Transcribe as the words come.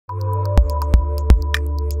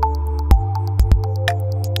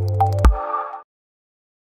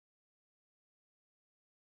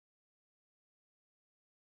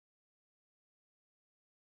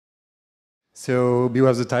So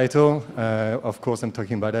beware of the title. Of course, I'm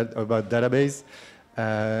talking about database.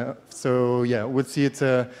 So yeah, we'll see it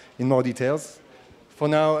in more details. For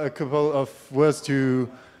now, a couple of words to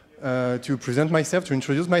present myself, to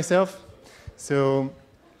introduce myself. So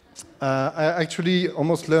I actually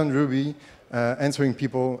almost learned Ruby answering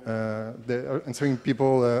people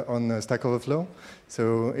on Stack Overflow.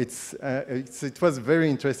 So it was a very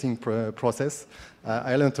interesting process.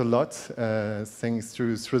 I learned a lot thanks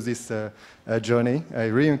through this journey. I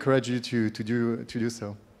really encourage you to do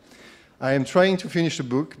so. I am trying to finish a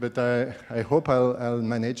book, but I hope I'll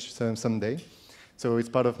manage someday. So it's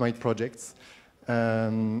part of my projects.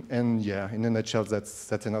 And yeah, in a nutshell,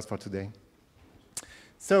 that's enough for today.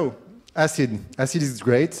 So ACID. ACID is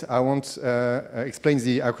great. I won't explain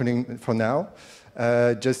the acronym for now.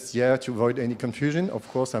 Just to avoid any confusion. Of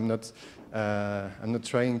course, I'm not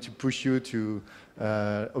trying to push you to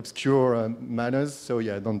obscure manners. So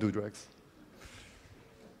yeah, don't do drugs.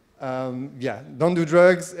 Don't do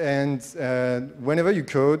drugs. And whenever you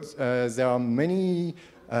code, there are many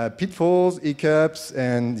pitfalls, hiccups,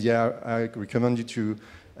 and yeah, I recommend you to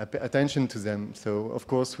pay attention to them. So of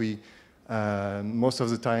course, we most of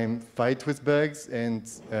the time fight with bugs, and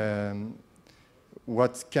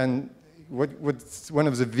what's one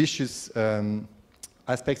of the vicious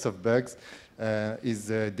aspects of bugs is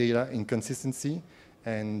data inconsistency,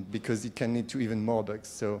 and because it can lead to even more bugs.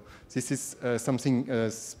 So this is something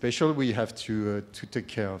special we have to take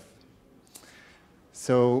care of.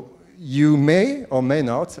 So you may or may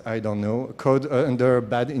not, I don't know, code under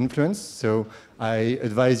bad influence, so I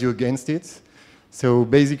advise you against it. So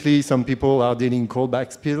basically, some people are dealing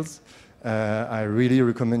callback spills. I really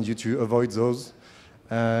recommend you to avoid those.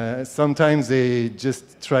 Sometimes they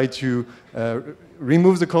just try to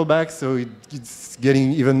remove the callback, so it's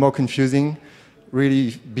getting even more confusing.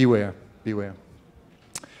 Really, beware, beware.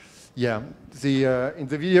 Yeah, in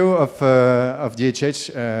the video of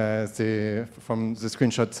DHH, from the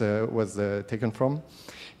screenshot was taken from,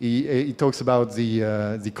 he talks about the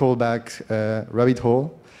callback rabbit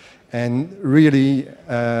hole. And really,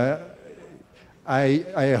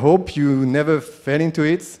 I hope you never fell into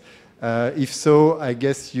it. If so, I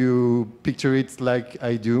guess you picture it like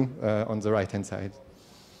I do on the right-hand side.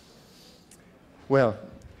 Well,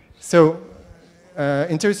 so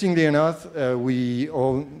interestingly enough,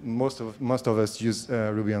 most of us use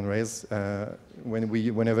Ruby on Rails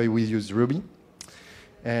whenever we use Ruby.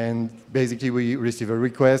 And basically, we receive a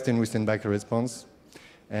request and we send back a response.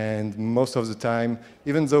 And most of the time,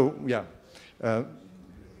 even though,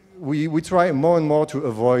 we try more and more to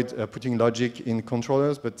avoid putting logic in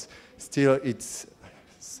controllers, but still it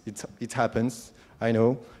happens. I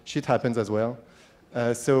know, shit happens as well.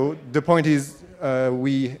 So the point is,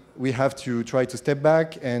 we have to try to step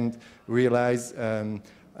back and realize,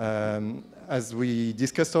 as we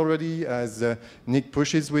discussed already, as Nick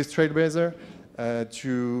pushes with Trailblazer,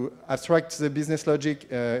 to abstract the business logic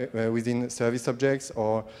within service objects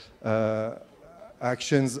or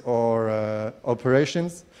actions or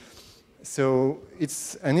operations. So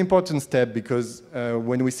it's an important step because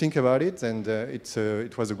when we think about it, and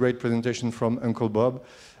it was a great presentation from Uncle Bob,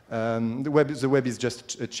 the web is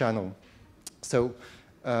just a channel. So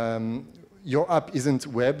your app isn't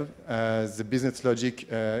web. The business logic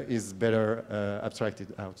is better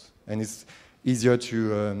abstracted out, and it's easier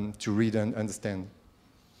to read and understand.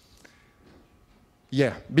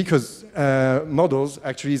 Yeah, because models,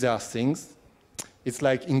 actually, they are things. It's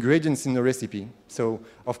like ingredients in a recipe. So,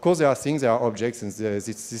 of course, there are things, there are objects, and this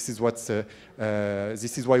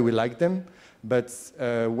is why we like them. But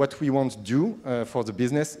what we want to do for the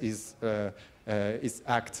business is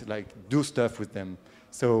act, like do stuff with them.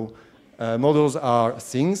 So, models are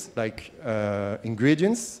things like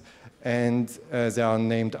ingredients, and they are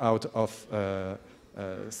named out of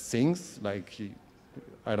things, like,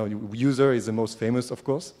 I don't know, user is the most famous, of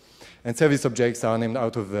course. And service objects are named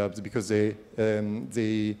out of verbs because they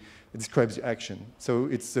describe the action. So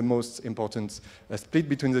it's the most important split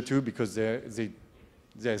between the two because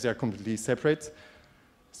they're completely separate.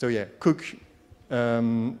 So yeah, cook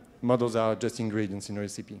models are just ingredients in a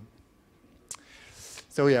recipe.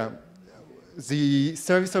 So yeah. The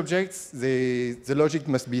service objects, the logic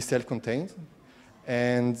must be self-contained,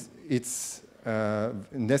 and it's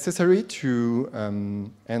necessary to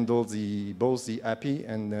handle both the happy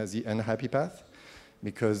and the unhappy path,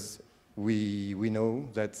 because we know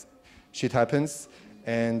that shit happens,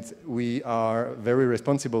 and we are very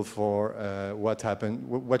responsible for what happened,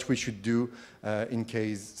 what we should do in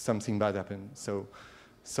case something bad happened. So,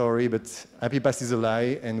 sorry, but happy path is a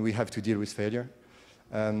lie, and we have to deal with failure.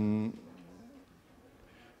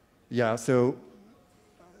 Yeah, so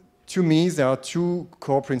to me, there are two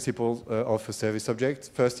core principles of a service object.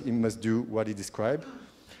 First, it must do what it describes.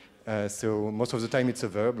 So most of the time, it's a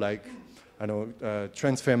verb, like, I don't know,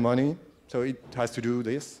 transfer money. So it has to do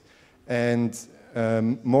this. And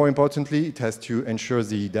more importantly, it has to ensure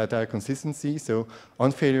the data consistency. So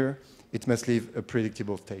on failure, it must leave a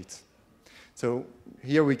predictable state. So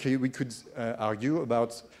here we could argue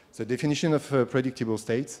about the definition of a predictable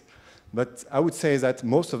state. But I would say that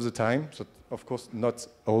most of the time, so of course not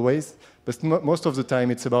always, but most of the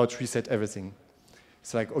time it's about reset everything.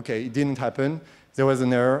 It's like, okay, it didn't happen. There was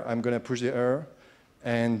an error. I'm going to push the error.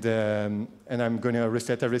 And I'm going to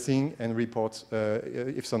reset everything and report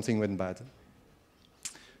if something went bad.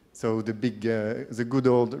 So the good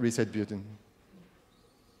old reset button.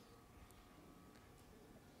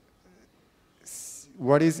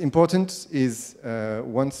 What is important is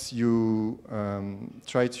once you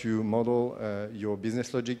try to model your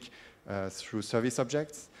business logic through service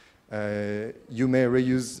objects, you may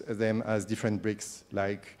reuse them as different bricks.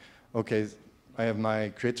 Like, okay, I have my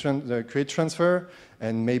create transfer,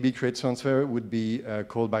 and maybe create transfer would be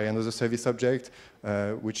called by another service object,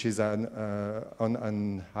 which is on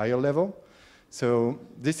a higher level. So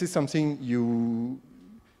this is something you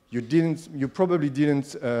probably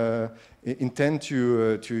didn't intend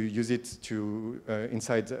to use it to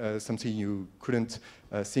inside something you couldn't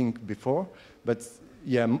think before. But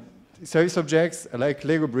yeah, service objects, like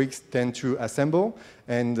Lego bricks, tend to assemble,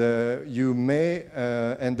 and you may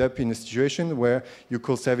end up in a situation where you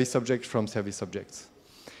call service object from service objects.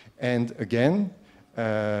 And again,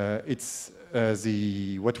 it's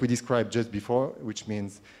what we described just before, which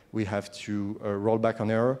means we have to roll back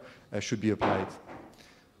on error, should be applied.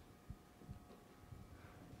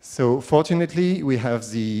 So fortunately, we have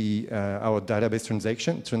our database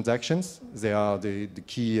transactions. They are the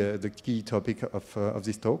key topic of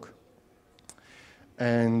this talk.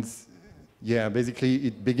 And yeah, basically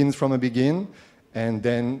it begins from a begin, and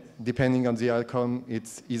then depending on the outcome,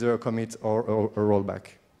 it's either a commit or a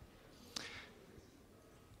rollback.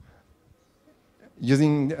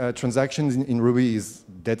 Using transactions in Ruby is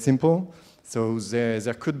that simple. So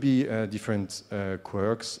there could be different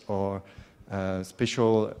quirks or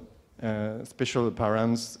special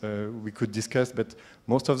params we could discuss, but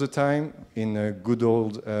most of the time, in a good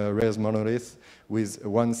old Rails monolith with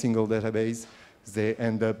one single database, they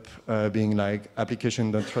end up being like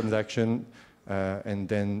application.transaction, and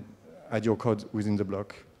then add your code within the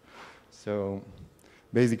block. So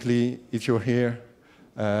basically, if you're here,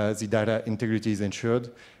 the data integrity is ensured,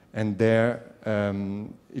 and there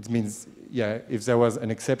it means, yeah, if there was an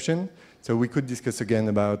exception, so we could discuss again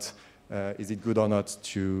about is it good or not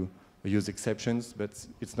to use exceptions, but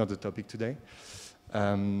it's not the topic today.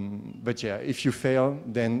 But yeah, if you fail,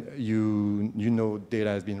 then you know data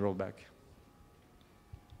has been rolled back.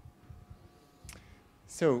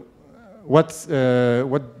 So what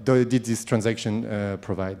did this transaction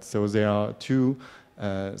provide? So there are two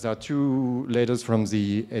letters from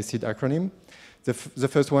the ACID acronym. The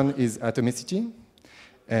first one is atomicity,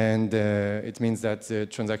 and it means that the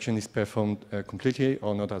transaction is performed completely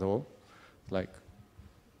or not at all, like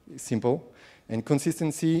simple. And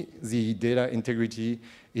consistency, the data integrity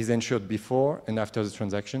is ensured before and after the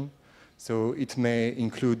transaction. So it may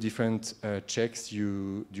include different checks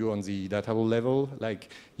you do on the data level, like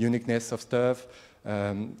uniqueness of stuff,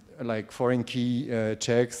 like foreign key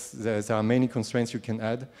checks. There are many constraints you can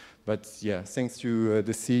add, but yeah, thanks to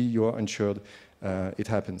the C, you are ensured it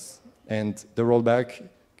happens. And the rollback,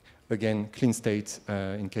 again, clean state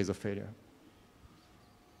in case of failure.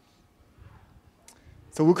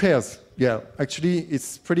 So who cares? Yeah, actually,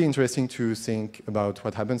 it's pretty interesting to think about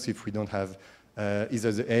what happens if we don't have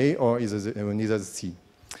either the A or neither the C.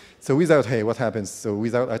 So without A, what happens? So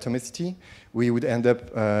without atomicity, we would end up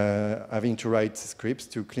having to write scripts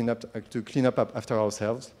to clean up after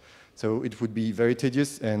ourselves. So it would be very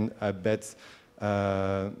tedious, and I bet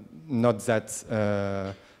not that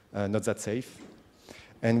safe.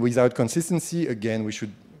 And without consistency, again, we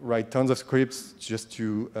should write tons of scripts just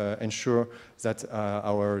to ensure that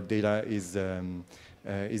our data is in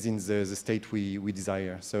the state we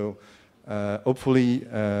desire. So hopefully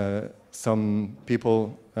some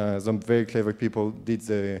people, some very clever people did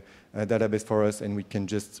the database for us, and we can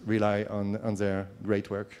just rely on their great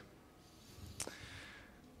work.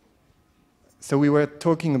 So we were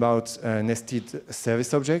talking about nested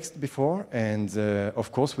service objects before, and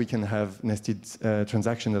of course we can have nested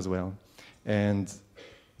transactions as well. And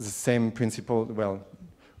the same principle, well,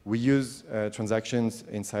 we use transactions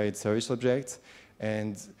inside service objects,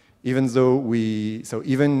 and even though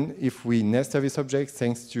even if we nest service objects,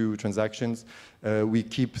 thanks to transactions, we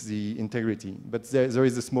keep the integrity. But there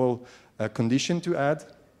is a small condition to add,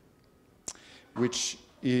 which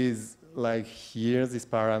is like here, this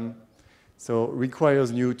param. So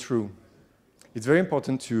requires new true. It's very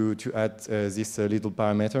important to add this little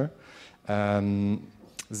parameter.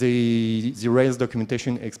 The Rails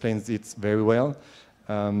documentation explains it very well.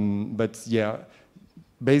 But yeah,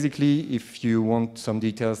 basically, if you want some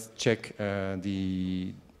details, check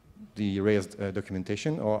the Rails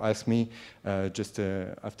documentation, or ask me just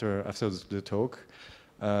after the talk.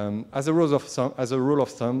 As a rule of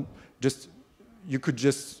thumb, you could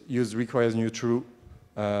just use requires new true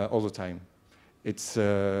all the time. It's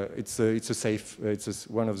one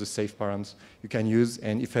of the safe params you can use,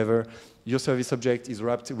 and if ever your service object is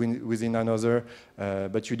wrapped within another,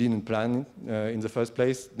 but you didn't plan in the first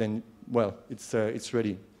place, then well, it's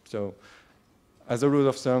ready. So, as a rule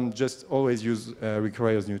of thumb, just always use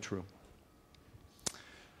requires new true.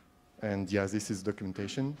 And yeah, this is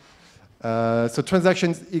documentation. So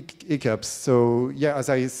transactions hiccups. So yeah, as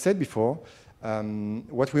I said before,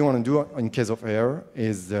 what we want to do in case of error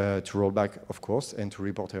is to roll back, of course, and to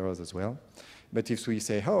report errors as well. But if we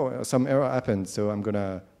say, oh, some error happened, so I'm going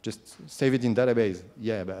to just save it in database.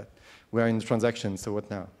 Yeah, but we're in the transaction, so what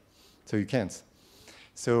now? So you can't.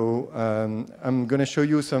 So I'm going to show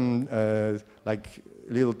you some like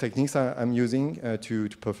little techniques I'm using to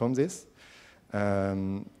perform this.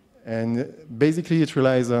 And basically, it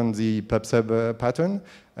relies on the pub/sub pattern,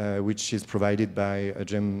 which is provided by a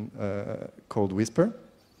gem called Whisper.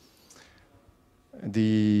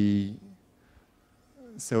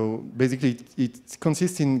 So basically, it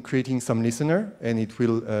consists in creating some listener, and it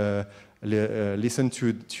will listen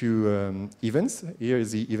to events. Here,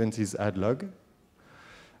 the event is add log.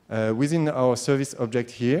 Within our service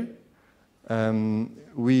object here,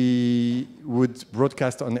 we would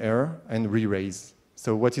broadcast on error and re-raise.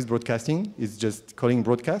 So what is broadcasting? It's just calling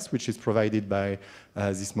broadcast, which is provided by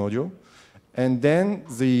this module. And then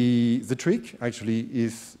the trick, actually,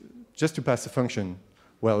 is just to pass a function.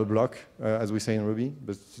 Well, a block, as we say in Ruby,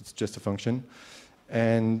 but it's just a function.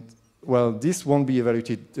 And, well, this won't be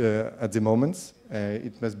evaluated at the moment.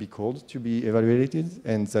 It must be called to be evaluated,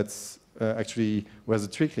 and that's actually where the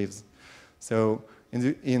trick lives. So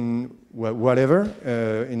in whatever,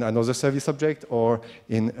 in another service object or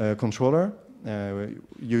in a controller,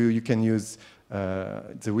 you can use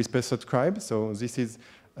the Whisper subscribe. So this is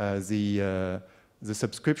the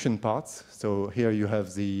subscription part. So here you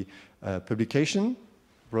have the publication,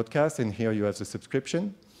 broadcast, and here you have the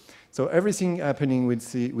subscription. So everything happening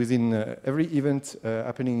within every event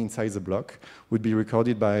happening inside the block would be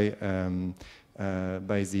recorded by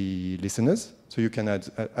the listeners. So you can add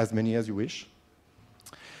as many as you wish.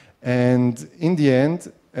 And in the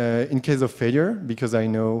end, in case of failure, because I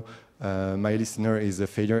know my listener is a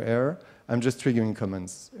failure error, I'm just triggering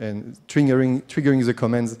commands. And triggering the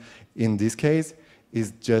commands in this case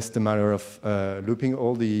is just a matter of looping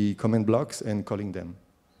all the command blocks and calling them.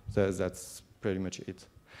 So that's pretty much it.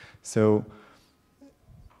 So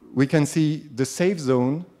we can see the safe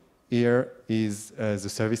zone here is the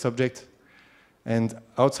service object. And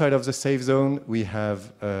outside of the safe zone, we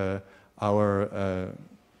have our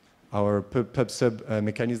pub/sub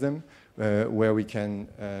mechanism, where we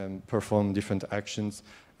can perform different actions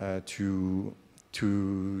to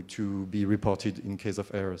be reported in case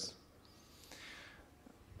of errors.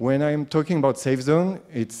 When I'm talking about safe zone,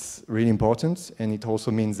 it's really important, and it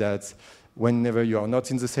also means that whenever you are not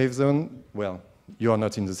in the safe zone, well, you are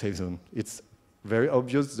not in the safe zone. It's very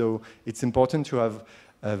obvious, though it's important to have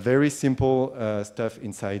very simple stuff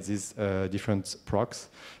inside these different procs,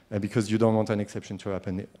 because you don't want an exception to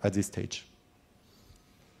happen at this stage.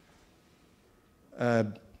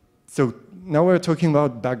 So now we're talking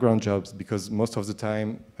about background jobs, because most of the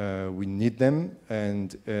time we need them,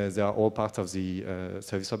 and they are all part of the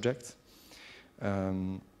service object.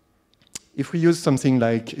 If we use something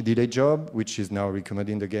like a delay job, which is now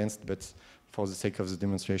recommended against, but for the sake of the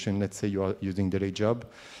demonstration, let's say you are using delay job,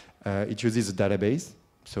 it uses a database,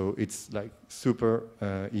 so it's like super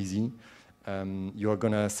easy. You are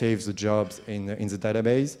gonna save the jobs in the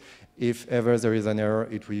database. If ever there is an error,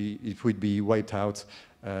 it would be wiped out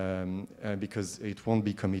because it won't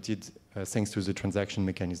be committed thanks to the transaction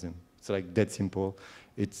mechanism. It's like that simple.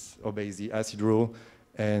 It obeys the ACID rule,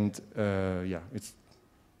 and yeah, it's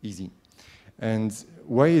easy. And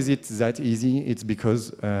why is it that easy? It's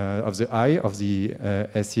because of the I of the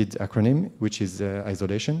ACID acronym, which is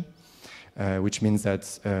isolation, which means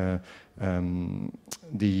that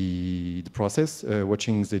the process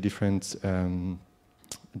watching the different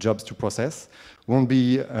jobs to process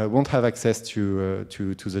won't have access to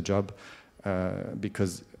the job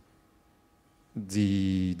because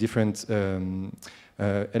the different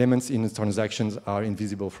elements in the transactions are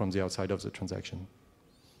invisible from the outside of the transaction.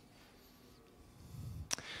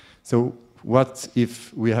 So what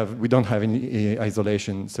if we don't have any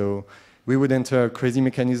isolation? So we would enter crazy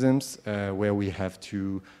mechanisms where we have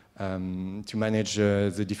to manage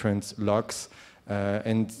the different locks.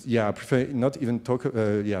 And yeah, I prefer not even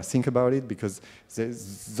think about it because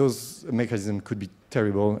those mechanisms could be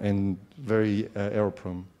terrible and very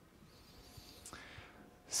error-prone.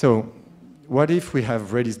 So what if we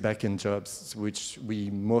have Redis backend jobs, which we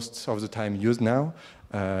most of the time use now?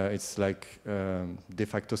 It's like de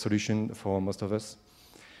facto solution for most of us.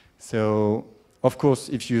 So of course,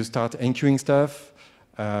 if you start enqueuing stuff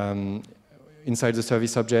inside the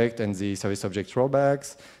service object and the service object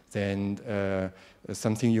rollbacks, then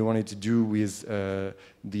something you wanted to do with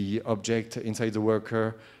the object inside the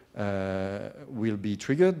worker will be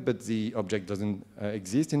triggered, but the object doesn't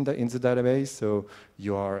exist in the database, so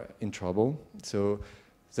you are in trouble. So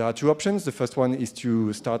there are two options. The first one is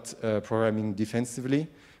to start programming defensively,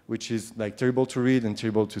 which is like terrible to read and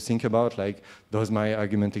terrible to think about, like, does my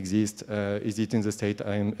argument exist? Is it in the state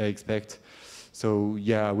I expect? So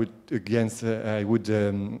yeah, I would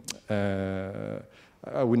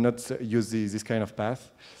not use this kind of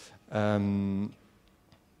path.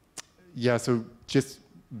 Yeah, so just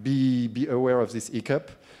be aware of this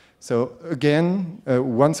hiccup. So again,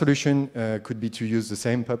 one solution could be to use the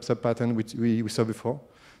same pub sub pattern which we saw before.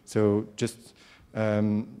 So just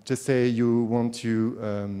say you want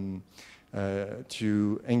to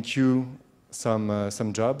enqueue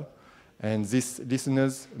some job, and these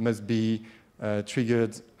listeners must be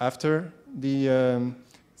triggered after the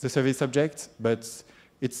service object, but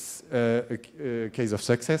it's a case of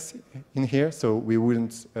success in here, so we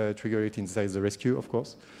wouldn't trigger it inside the rescue, of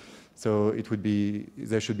course. So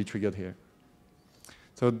they should be triggered here.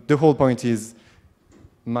 So the whole point is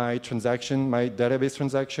my database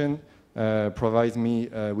transaction provides me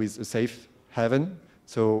with a safe haven.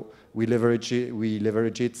 So we leverage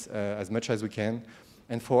it as much as we can.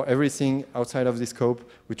 And for everything outside of this scope,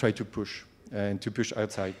 we try to push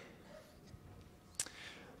outside.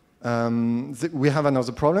 We have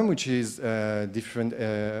another problem, which is different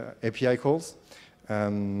API calls.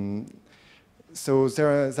 So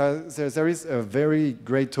there is a very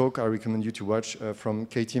great talk I recommend you to watch from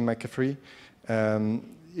Katie McCaffrey.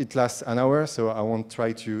 It lasts an hour, so I won't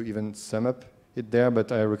try to even sum up it there,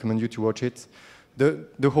 but I recommend you to watch it.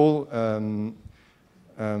 The whole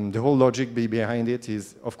logic behind it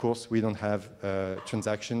is, of course, we don't have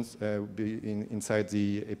transactions inside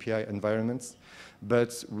the API environments,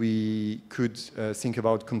 but we could think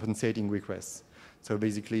about compensating requests. So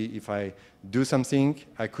basically, if I do something,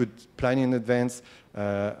 I could plan in advance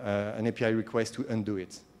an API request to undo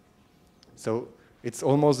it. So it's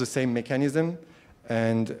almost the same mechanism,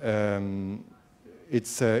 and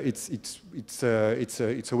it's a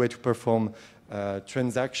way to perform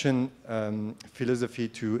transaction philosophy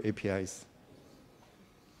to APIs.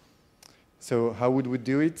 So how would we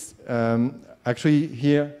do it? Actually,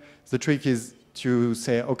 here the trick is to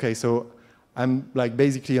say, okay, so I'm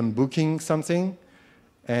booking something.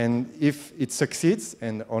 And if it succeeds,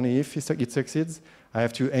 and only if it succeeds, I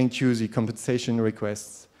have to enqueue the compensation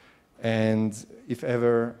requests. And if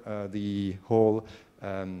ever the whole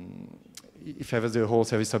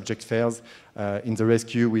service object fails, in the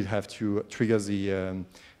rescue we have to trigger the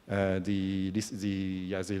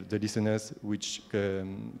listeners which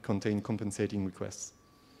contain compensating requests.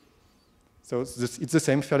 So it's the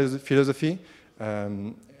same philosophy.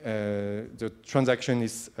 The transaction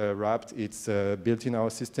is wrapped, it's built in our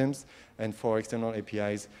systems, and for external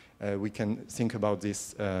APIs, we can think about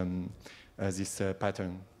this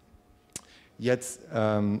pattern. Yet,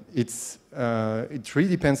 it really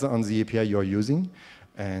depends on the API you're using,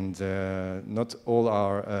 and not all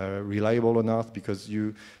are reliable or not, because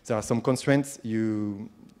there are some constraints. You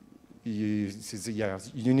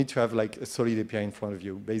need to have like a solid API in front of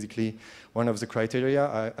you. Basically, one of the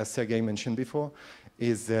criteria, as Sergey mentioned before,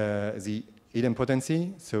 is the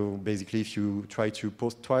idempotency. So basically, if you try to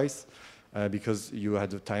post twice because you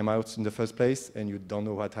had a timeout in the first place and you don't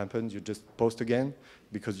know what happened, you just post again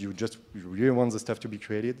because you really want the stuff to be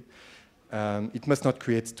created. It must not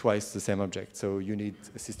create twice the same object. So you need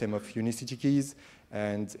a system of unicity keys,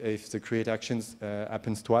 and if the create actions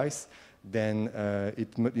happens twice, then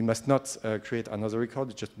it must not create another record.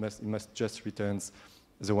 It must just returns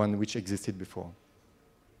the one which existed before.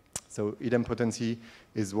 So idempotency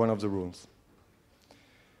is one of the rules.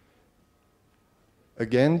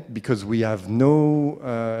 again, because we have no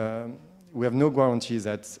guarantee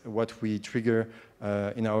that what we trigger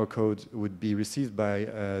in our code would be received by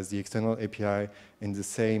the external API in the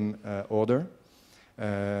same order.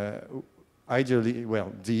 Ideally,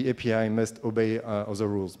 well, the API must obey other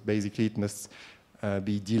rules. Basically, it must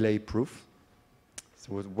be delay proof.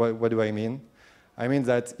 So what do I mean? I mean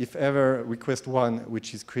that if ever request 1,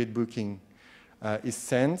 which is create booking, is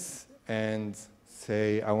sent and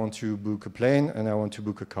say I want to book a plane and I want to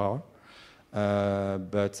book a car,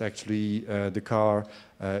 but actually the car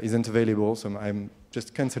isn't available, so I'm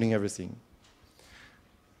just canceling everything.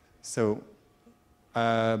 So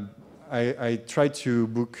I try to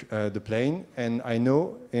book the plane, and I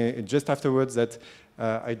know just afterwards that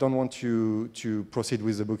I don't want to proceed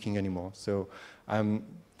with the booking anymore. So I'm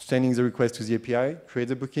sending the request to the API, create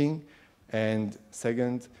the booking, and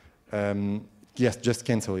second, yes, just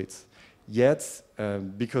cancel it. Yet,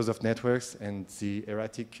 because of networks and the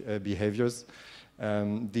erratic behaviors,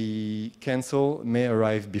 the cancel may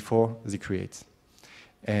arrive before the create.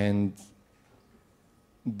 And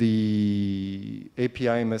the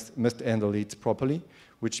API must handle it properly,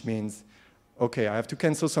 which means, okay, I have to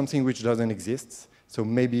cancel something which doesn't exist, so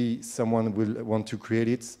maybe someone will want to create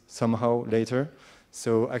it somehow later.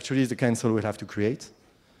 So actually the cancel will have to create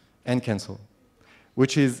and cancel,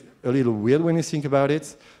 which is a little weird when you think about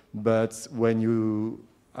it, but when you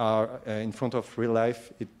are in front of real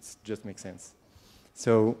life, it just makes sense.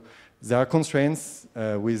 So there are constraints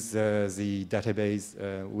with the database,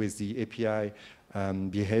 with the API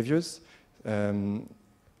behaviors.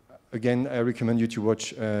 Again, I recommend you to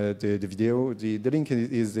watch the video. The link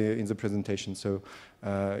is in the presentation, so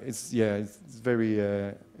it's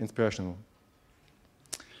very inspirational.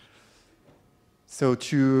 So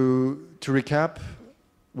to recap,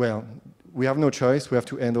 well, we have no choice. We have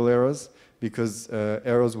to handle errors because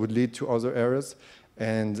errors would lead to other errors,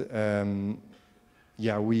 and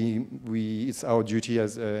yeah, it's our duty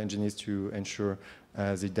as engineers to ensure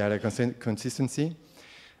the data consistency.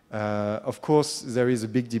 Of course, there is a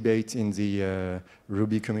big debate in the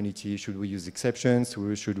Ruby community. Should we use exceptions?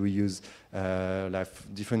 Should we use like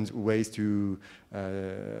different ways to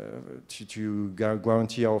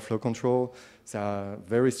guarantee our flow control? There are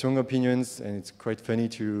very strong opinions, and it's quite funny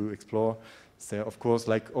to explore. So, of course,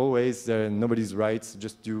 like always, nobody's right.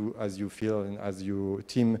 Just do as you feel and as your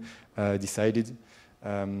team decided.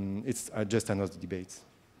 It's just another debate.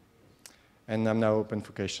 And I'm now open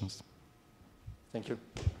for questions. Thank you.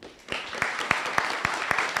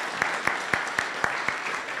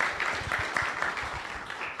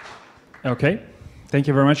 Okay, thank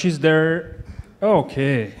you very much. Is there...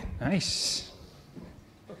 Okay, nice.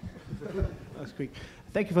 That's great.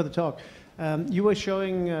 Thank you for the talk. You were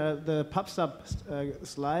showing the PubSub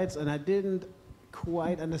slides, and I didn't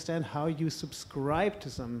quite understand how you subscribe to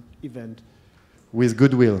some event. With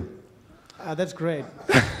goodwill. That's great.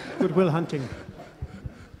 Goodwill hunting.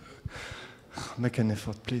 Make an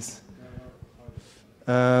effort, please.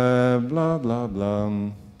 Blah, blah,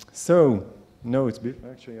 blah. So, no, it's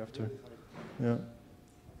actually after. Yeah.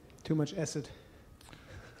 Too much acid.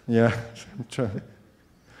 Yeah, I'm trying.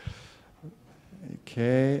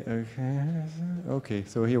 Okay,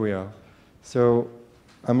 so here we are. So,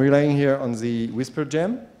 I'm relying here on the Whisper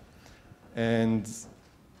gem, and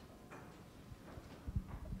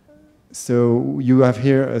so you have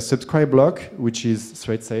here a subscribe block, which is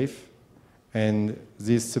thread safe. And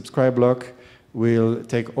this subscribe block will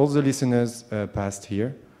take all the listeners past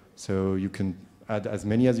here. So you can add as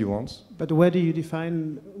many as you want. But where do you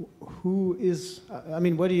define who is, I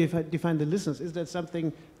mean, where do you define the listeners? Is that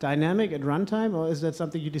something dynamic at runtime, or is that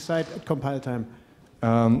something you decide at compile time?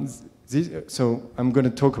 So I'm going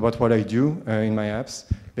to talk about what I do in my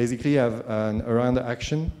apps. Basically, I have an around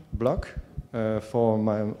action block for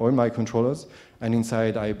all my controllers. And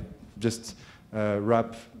inside, I just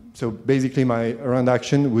wrap. So basically, my around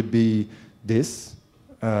action would be this,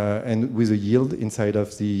 and with a yield inside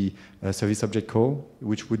of the service object call,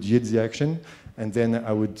 which would yield the action, and then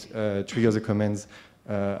I would trigger the commands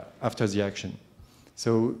after the action.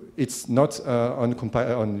 So it's not on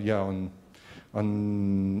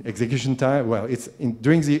execution time. Well, it's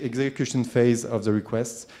during the execution phase of the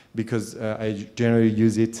requests, because I generally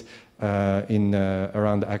use it in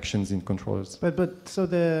around actions in controllers. But so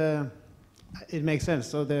it makes sense.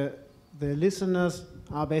 So the listeners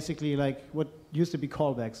are basically like what used to be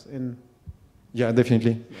callbacks in. Yeah,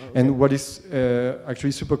 definitely. Okay. And what is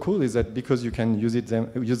actually super cool is that because you can use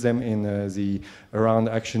them in the around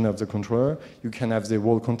action of the controller, you can have the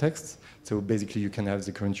whole context. So basically, you can have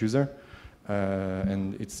the current user,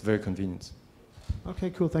 and it's very convenient. Okay,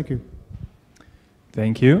 cool. Thank you.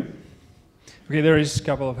 Thank you. Okay, there is a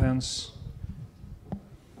couple of hands.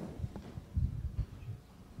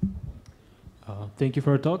 Thank you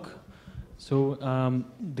for your talk. So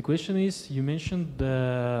the question is, you mentioned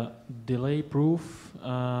the delay proof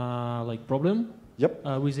like problem. Yep.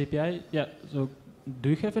 With API. Yeah. So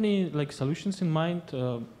do you have any like solutions in mind?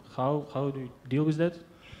 How do you deal with that?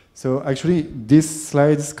 So actually, this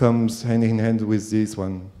slide comes hand in hand with this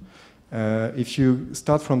one. If you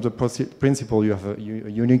start from the principle, you have a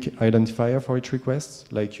unique identifier for each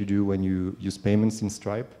request, like you do when you use payments in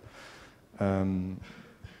Stripe.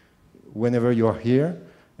 Whenever you are here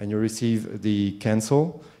and you receive the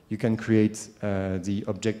cancel, you can create the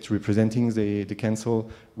object representing the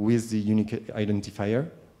cancel with the unique identifier,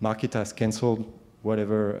 mark it as canceled,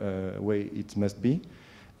 whatever way it must be.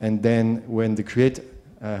 And then when the create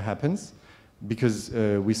happens, because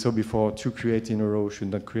we saw before 2 create in a row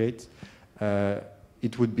should not create,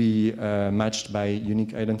 it would be matched by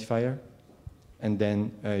unique identifier. And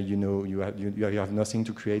then you know you have nothing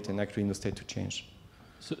to create and actually no state to change.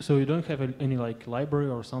 So you don't have any like library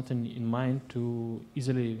or something in mind to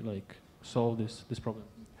easily like solve this problem?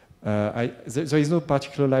 There is no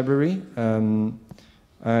particular library.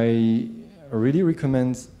 I really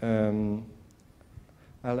recommend.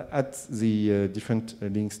 I'll add the different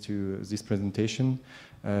links to this presentation.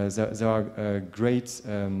 There are great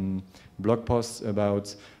blog posts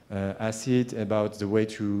about ACID, about the way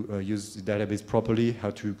to use the database properly,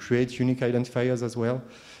 how to create unique identifiers as well.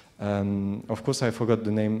 Of course, I forgot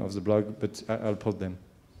the name of the blog, but I'll post them.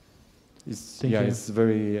 Thank you. It's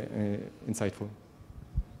very insightful.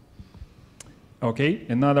 Okay,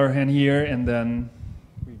 another hand here, and then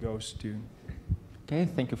we goes to. Okay,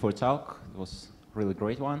 thank you for the talk. It was a really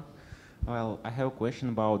great one. Well, I have a question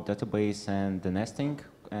about database and the nesting.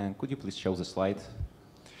 And could you please show the slide?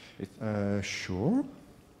 Sure.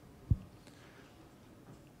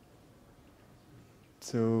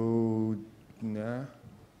 So,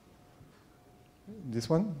 this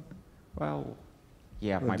one? Well,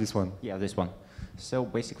 yeah, this one. Yeah, this one. So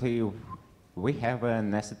basically, we have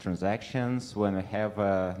nested transactions when we have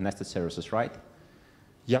nested services, right?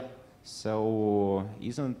 Yeah. So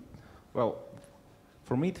well,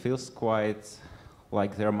 for me it feels quite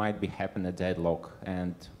like there might be happen a deadlock,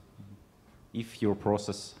 and if your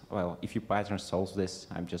process, well, if your pattern solves this,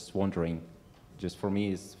 I'm just wondering, just for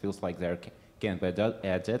me it feels like there can be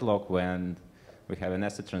a deadlock when we have a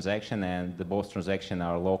nested transaction and the both transactions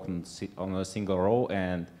are locked on a single row,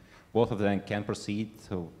 and both of them can proceed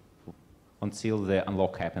until the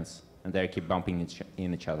unlock happens, and they keep bumping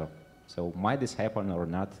in each other. So might this happen or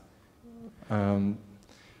not?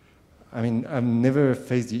 I mean, I've never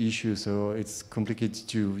faced the issue, so it's complicated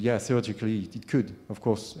to, yeah, theoretically it could, of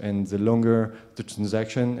course, and the longer the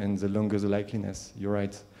transaction and the longer the likeliness, you're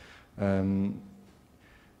right.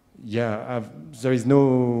 Yeah, there is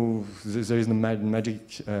no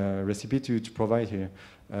magic recipe to provide here,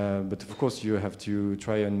 but of course you have to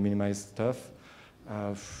try and minimize stuff.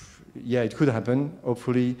 Yeah, it could happen.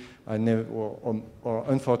 Hopefully, I never, or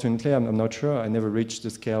unfortunately, I'm not sure. I never reached the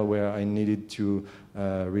scale where I needed to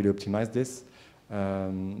really optimize this.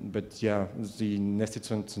 But yeah, the nested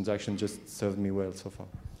transaction just served me well so far.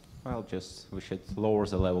 Well, we should lower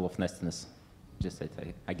the level of nestedness. Just that,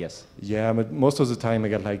 I guess. Yeah, but most of the time I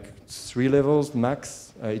got like 3 levels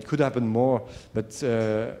max. It could happen more, but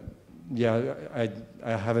yeah, I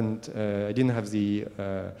didn't have the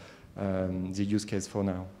use case for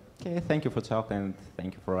now. Okay, thank you for talk and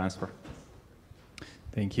thank you for answer.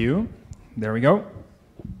 Thank you. There we go.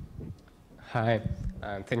 Hi,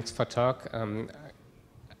 thanks for talk.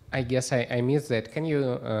 I guess I missed that. Can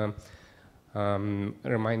you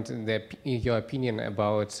remind your opinion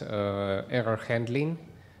about error handling?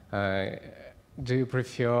 Do you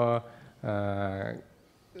prefer to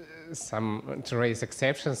raise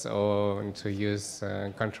exceptions or to use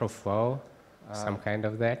control flow, some kind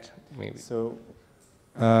of that, maybe? So,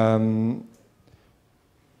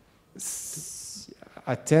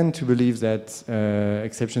 I tend to believe that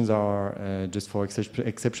exceptions are just for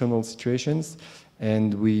exceptional situations,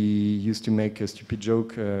 and we used to make a stupid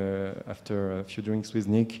joke after a few drinks with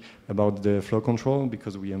Nick about the flow control,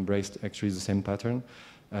 because we embraced actually the same pattern.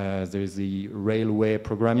 There is the railway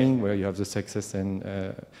programming where you have the success and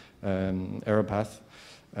error path.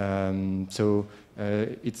 So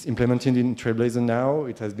it's implemented in Trailblazer now.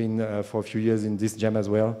 It has been for a few years in this jam as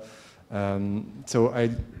well. So I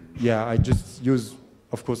just use,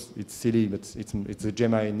 of course it's silly, but it's a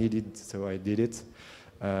gem I needed, so I did it.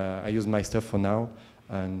 I use my stuff for now,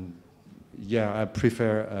 and yeah, I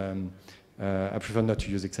prefer not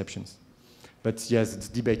to use exceptions. But yes,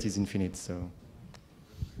 the debate is infinite. So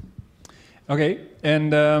Okay,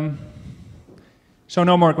 and So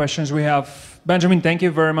no more questions. We have Benjamin. Thank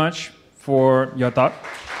you very much for your talk.